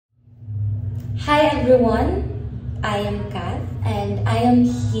Hi everyone, I am Kath and I am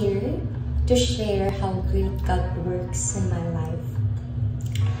here to share how great God works in my life.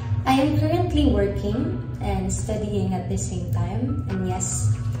 I am currently working and studying at the same time, and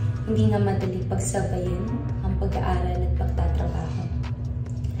yes, hindi nga madali pagsabayin ang pag-aaral at pagtatrabaho.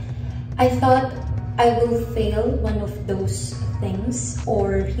 I thought I will fail one of those things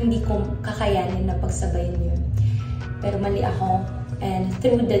or hindi ko kakayanin na pagsabayin yun. Pero mali ako, and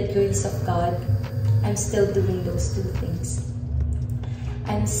through the grace of God, I'm still doing those two things.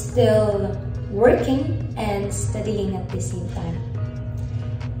 I'm still working and studying at the same time.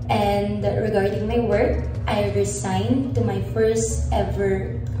 And regarding my work, I resigned to my first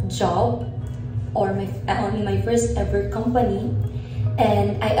ever job or my first ever company,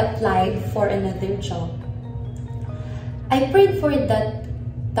 and I applied for another job. I prayed for that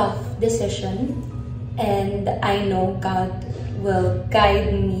tough decision, and I know God will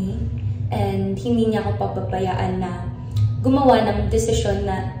guide me and hindi niya ako pababayaan na gumawa ng desisyon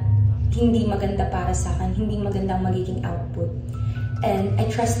na hindi maganda para sa akin, hindi magandang magiging output. And I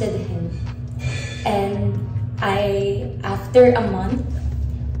trusted Him. And after a month,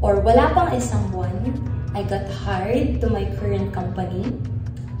 or wala pang isang buwan, I got hired to my current company,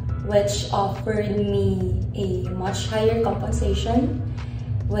 which offered me a much higher compensation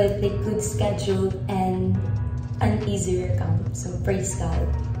with a good schedule and an easier account. So praise God.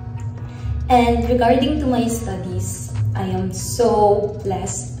 And regarding to my studies, I am so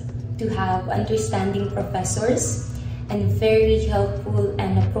blessed to have understanding professors and very helpful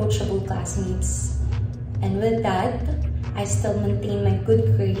and approachable classmates. And with that, I still maintain my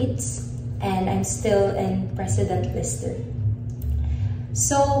good grades and I'm still in President Lister.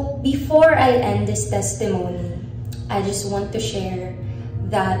 So before I end this testimony, I just want to share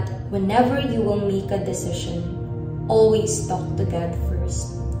that whenever you will make a decision, always talk to God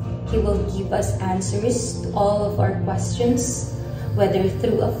first. He will give us answers to all of our questions, whether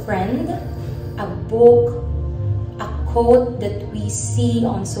through a friend, a book, a quote that we see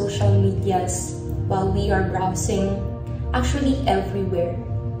on social medias while we are browsing, actually everywhere.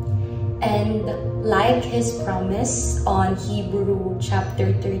 And like His promise on Hebrew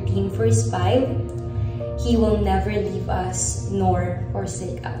chapter 13 verse 5, He will never leave us nor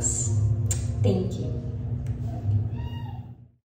forsake us. Thank you.